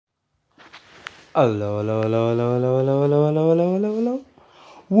Hello, hello, hello, hello, hello, hello, hello, hello, hello, hello, hello.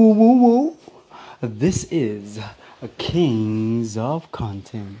 Woo, woo, woo. This is Kings of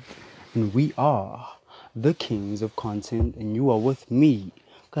Content, and we are the Kings of Content, and you are with me,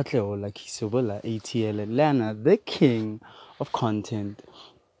 Katleola Kisobola, ATL Atlanta, the King of Content.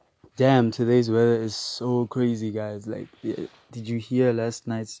 Damn, today's weather is so crazy, guys. Like, did you hear last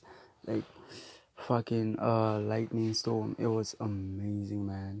night's like fucking lightning storm? It was amazing,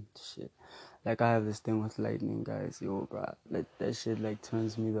 man. Shit. Like, I have this thing with lightning, guys. Yo, bro, like that shit like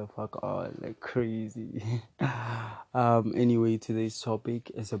turns me the fuck on like crazy. Anyway, today's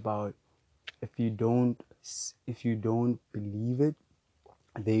topic is about if you don't believe it,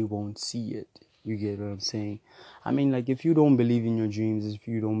 they won't see it. You get what I'm saying? I mean, like, if you don't believe in your dreams, if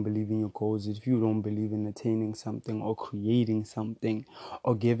you don't believe in your goals, if you don't believe in attaining something or creating something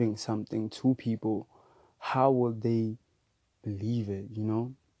or giving something to people, how will they believe it,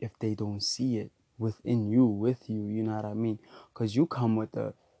 if they don't see it within you, with you, you know what I mean? Because you come with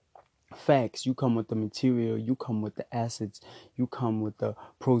the facts, you come with the material, you come with the assets, you come with the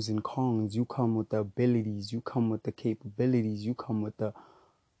pros and cons, you come with the abilities, you come with the capabilities, you come with the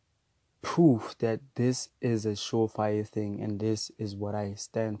proof that this is a surefire thing and this is what I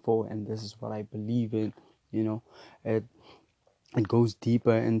stand for and this is what I believe in, you know. It goes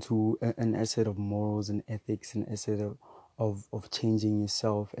deeper into an asset of morals and ethics, an asset of changing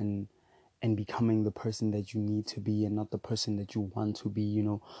yourself and becoming the person that you need to be and not the person that you want to be.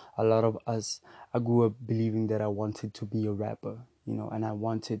 A lot of us, I grew up believing that I wanted to be a rapper, and I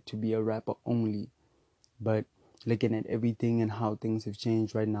wanted to be a rapper only. But looking at everything and how things have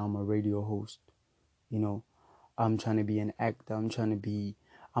changed, right now I'm a radio host. you know I'm trying to be an actor.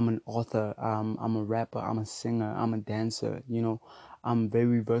 I'm an author. I'm a rapper. I'm a singer. I'm a dancer. I'm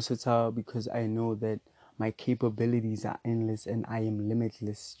very versatile because I know that my capabilities are endless and I am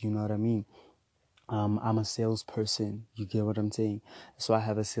limitless. You know what I mean? I'm a salesperson. You get what I'm saying? So I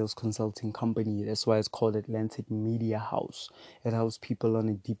have a sales consulting company. That's why it's called Atlantic Media House. It helps people on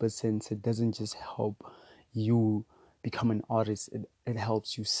a deeper sense. It doesn't just help you become an artist. It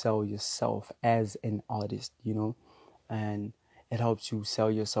helps you sell yourself as an artist, and it helps you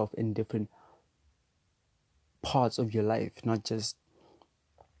sell yourself in different parts of your life, not just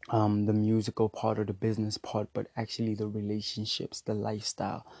the musical part or the business part, but actually the relationships, the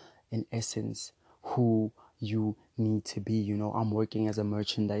lifestyle, in essence, who you need to be. I'm working as a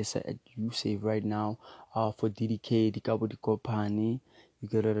merchandiser at USAVE right now, for DDK, Dikabo Dikopani. You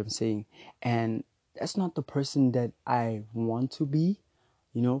get what I'm saying? And that's not the person that I want to be.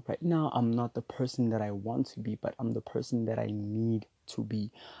 Right now I'm not the person that I want to be, but I'm the person that I need to be.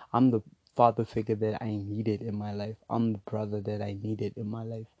 I'm the father figure that I needed in my life. I'm the brother that I needed in my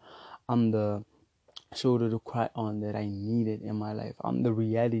life. I'm the shoulder to cry on that I needed in my life. I'm the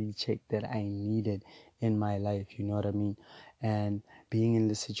reality check that I needed in my life. You know what I mean? And being in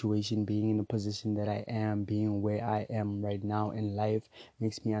the situation, being in the position that I am, being where I am right now in life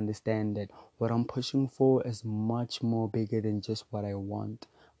makes me understand that what I'm pushing for is much more bigger than just what I want,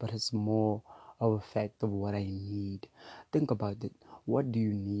 but it's more of a fact of what I need. Think about it. What do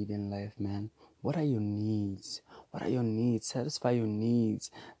you need in life, man? What are your needs? What are your needs? Satisfy your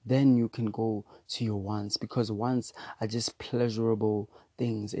needs. Then you can go to your wants, because wants are just pleasurable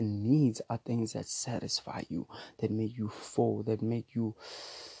things and needs are things that satisfy you, that make you full, that make you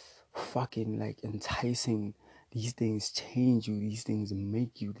fucking like enticing. These things change you, these things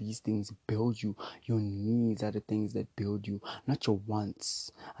make you, these things build you. Your needs are the things that build you, not your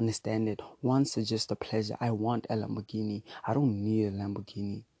wants. Understand it. Wants are just a pleasure. I want a Lamborghini. I don't need a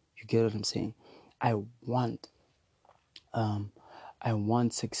Lamborghini. You get what I'm saying? I want um I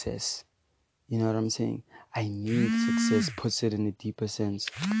want success. You know what I'm saying? I need success, puts it in a deeper sense.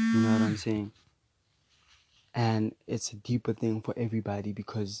 You know what I'm saying? And it's a deeper thing for everybody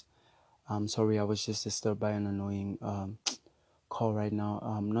because I'm sorry, I was just disturbed by an annoying call right now.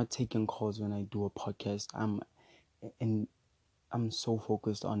 I'm not taking calls when I do a podcast. And I'm so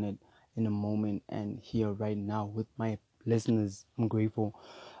focused on it in the moment and here right now with my listeners. I'm grateful.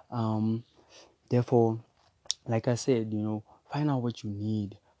 Um, Therefore, like I said, find out what you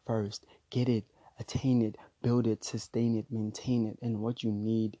need first. Get it, attain it, build it, sustain it, maintain it. And what you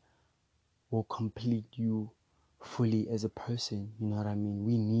need will complete you fully as a person. You know what I mean?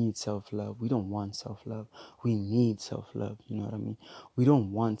 We need self-love. We don't want self-love. We need self-love. You know what I mean? We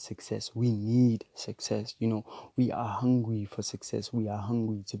don't want success. We need success. We are hungry for success. We are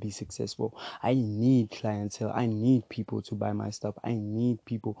hungry to be successful. I need clientele. I need people to buy my stuff. I need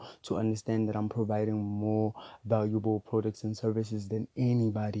people to understand that I'm providing more valuable products and services than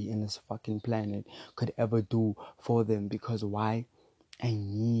anybody in this fucking planet could ever do for them. Because why? I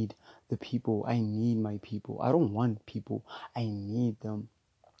need the people. I need my people. I don't want people. I need them.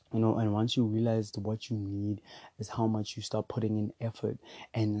 And once you realize what you need is how much you start putting in effort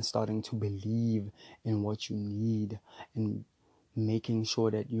and starting to believe in what you need and making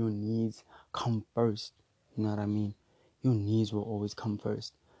sure that your needs come first. You know what I mean? Your needs will always come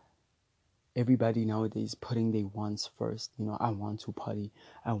first. Everybody nowadays putting their wants first. I want to party.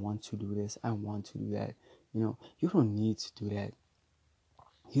 I want to do this. I want to do that. You don't need to do that.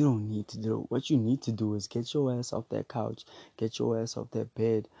 You don't need to do. What you need to do is get your ass off that couch, get your ass off that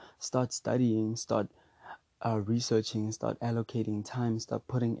bed, start studying, start researching, start allocating time, start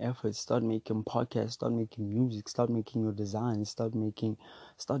putting effort, start making podcasts, start making music, start making your designs, start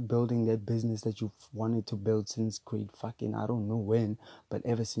building that business that you've wanted to build since grade fucking I don't know when, but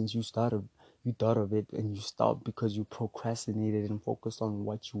ever since you started, you thought of it and you stopped because you procrastinated and focused on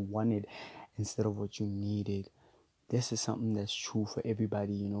what you wanted instead of what you needed. This is something that's true for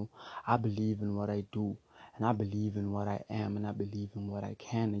everybody. I believe in what I do, and I believe in what I am, and I believe in what I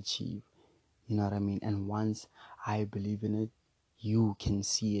can achieve. You know what I mean? And once I believe in it, you can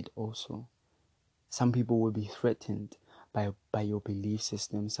see it also. Some people will be threatened by your belief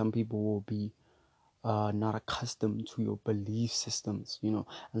system. Some people will be not accustomed to your belief systems,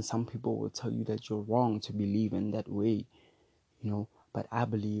 and some people will tell you that you're wrong to believe in that way, but I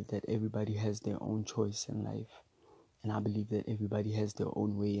believe that everybody has their own choice in life, and I believe that everybody has their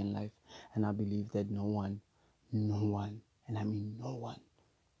own way in life, and I believe that no one, and I mean no one,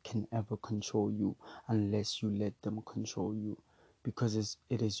 can ever control you unless you let them control you, because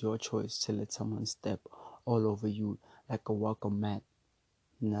it is your choice to let someone step all over you like a welcome mat.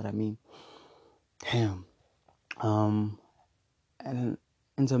 You know what I mean? Damn. And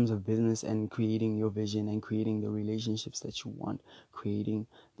in terms of business and creating your vision and creating the relationships that you want, creating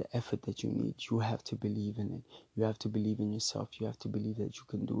the effort that you need, you have to believe in it. You have to believe in yourself. You have to believe that you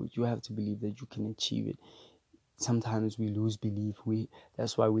can do it. You have to believe that you can achieve it. Sometimes we lose belief.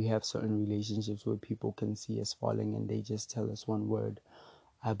 That's why we have certain relationships where people can see us falling and they just tell us one word,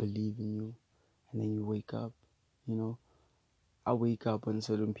 I believe in you. And then you wake up. I wake up when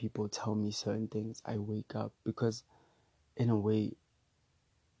certain people tell me certain things. I wake up because in a way,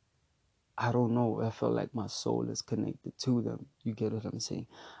 I don't know, I feel like my soul is connected to them. You get what I'm saying?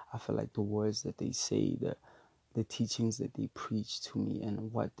 I feel like the words that they say, the teachings that they preach to me,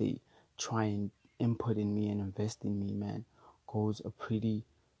 and what they try and input in me and invest in me, man, goes a pretty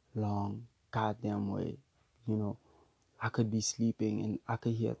long goddamn way. I could be sleeping and I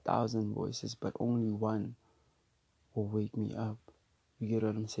could hear 1,000 voices, but only one will wake me up. You get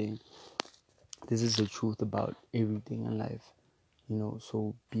what I'm saying? This is the truth about everything in life.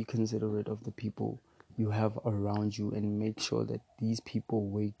 So be considerate of the people you have around you and make sure that these people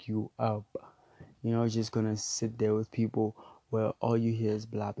wake you up. You're not just gonna sit there with people where all you hear is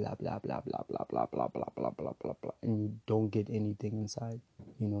blah blah blah blah blah blah blah blah blah blah blah blah blah, and you don't get anything inside,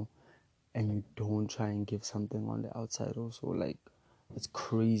 and you don't try and give something on the outside also. Like, it's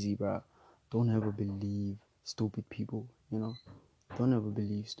crazy, bro. Don't ever believe stupid people. Don't ever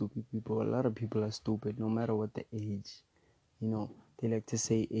believe stupid people. A lot of people are stupid no matter what the age. They like to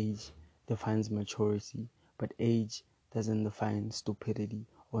say age defines maturity, but age doesn't define stupidity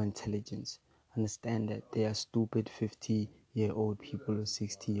or intelligence. Understand that they are stupid 50-year-old people or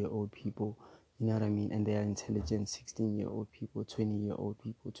 60-year-old people, you know what I mean? And they are intelligent 16-year-old people, 20-year-old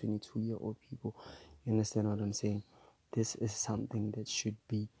people, 22-year-old people. You understand what I'm saying? This is something that should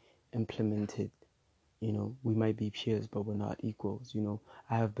be implemented. We might be peers, but we're not equals.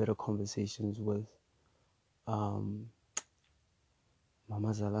 I have better conversations with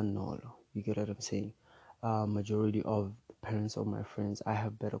Mama Zala Nolo. You get what I'm saying? Majority of the parents of my friends, I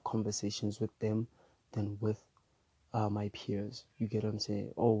have better conversations with them than with my peers. You get what I'm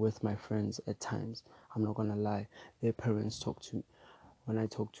saying? Or with my friends at times. I'm not gonna lie. Their parents when I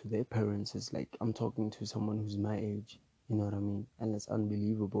talk to their parents, it's like I'm talking to someone who's my age. You know what I mean? And it's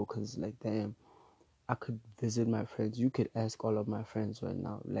unbelievable because, like, damn, I could visit my friends. You could ask all of my friends right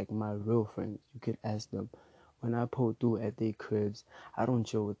now, like my real friends. You could ask them. When I pull through at their cribs, I don't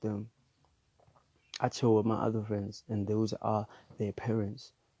chill with them. I chill with my other friends, and those are their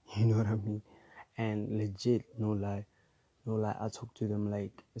parents. You know what I mean? And legit, no lie, I talk to them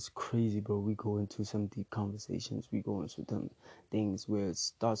like it's crazy, bro. We go into some deep conversations. We go into them things where it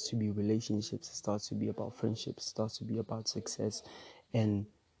starts to be relationships. It starts to be about friendships. It starts to be about success, and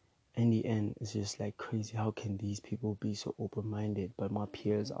in the end, it's just like crazy. How can these people be so open-minded, but my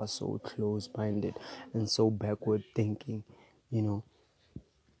peers are so close-minded and so backward thinking?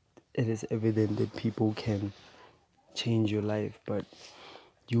 It is evident that people can change your life, but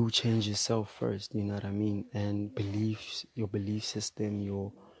you change yourself first. You know what I mean? And beliefs, your belief system,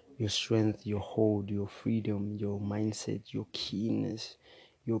 your your strength, your hold, your freedom, your mindset, your keenness,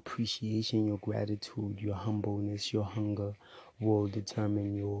 your appreciation, your gratitude, your humbleness, your hunger will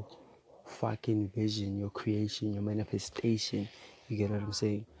determine your fucking vision, your creation, your manifestation. You get what I'm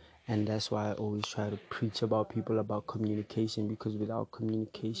saying? And that's why I always try to preach about people about communication, because without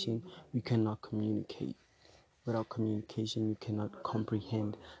communication, you cannot communicate. Without communication, you cannot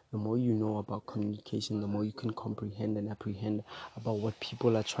comprehend. The more you know about communication, the more you can comprehend and apprehend about what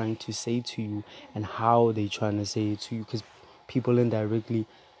people are trying to say to you and how they're trying to say it to you. Because people indirectly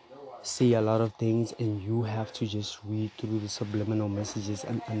say a lot of things, and you have to just read through the subliminal messages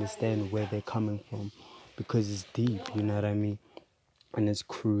and understand where they're coming from, because it's deep, you know what I mean? And it's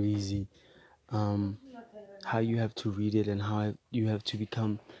crazy how you have to read it and how you have to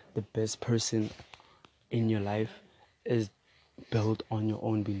become the best person in your life is built on your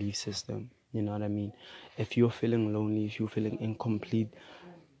own belief system. You know what I mean? If you're feeling lonely, if you're feeling incomplete,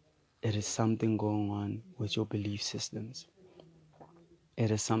 it is something going on with your belief systems.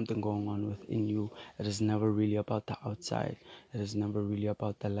 It is something going on within you. It is never really about the outside. It is never really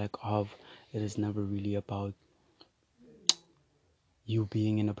about the lack of. It is never really about you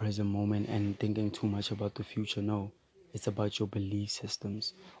being in the present moment and thinking too much about the future. No, it's about your belief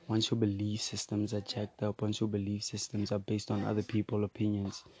systems. Once your belief systems are jacked up, once your belief systems are based on other people's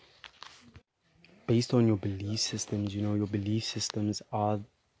opinions, based on your belief systems, your belief systems are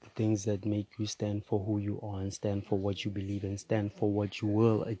the things that make you stand for who you are and stand for what you believe and stand for what you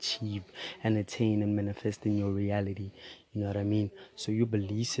will achieve and attain and manifest in your reality. You know what I mean? So your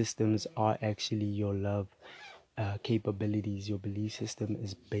belief systems are actually your love capabilities. Your belief system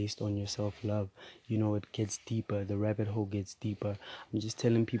is based on your self-love. It gets deeper. The rabbit hole gets deeper. I'm just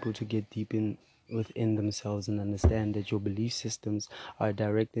telling people to get deep in within themselves and understand that your belief systems are a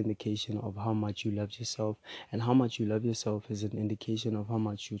direct indication of how much you love yourself, and how much you love yourself is an indication of how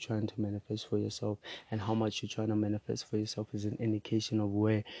much you're trying to manifest for yourself, and how much you're trying to manifest for yourself is an indication of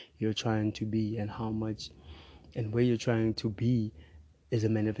where you're trying to be, and how much and where you're trying to be is a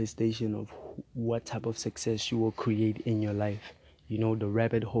manifestation of what type of success you will create in your life. The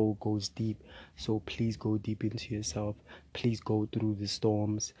rabbit hole goes deep. So please go deep into yourself. Please go through the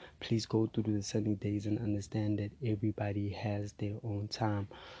storms. Please go through the sunny days and understand that everybody has their own time.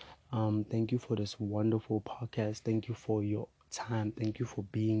 Thank you for this wonderful podcast. Thank you for your time. Thank you for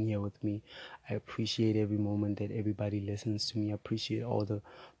being here with me. I appreciate every moment that everybody listens to me. I appreciate all the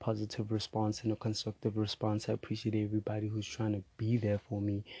positive response and the constructive response. I appreciate everybody who's trying to be there for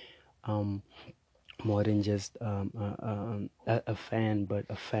me. More than just a fan, but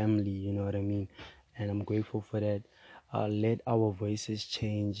a family, you know what I mean? And I'm grateful for that. Let our voices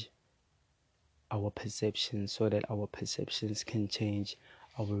change our perceptions so that our perceptions can change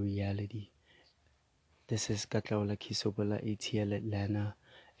our reality. This is Katlaola Kisobola ATL Atlanta.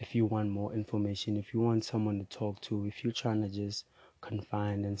 If you want more information, if you want someone to talk to, if you're trying to just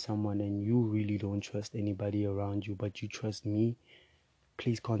confide in someone and you really don't trust anybody around you, but you trust me,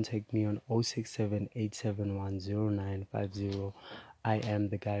 please contact me on 067-871-0950. I am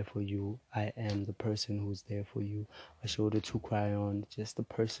the guy for you. I am the person who's there for you. A shoulder to cry on, just the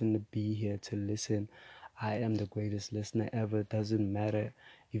person to be here to listen. I am the greatest listener ever. Doesn't matter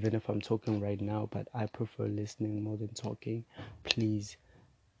even if I'm talking right now, but I prefer listening more than talking. Please,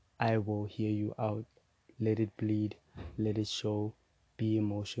 I will hear you out. Let it bleed. Let it show. Be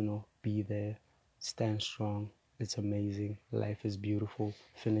emotional. Be there. Stand strong. It's amazing. Life is beautiful.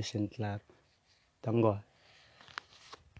 Finish and clap. Thank God.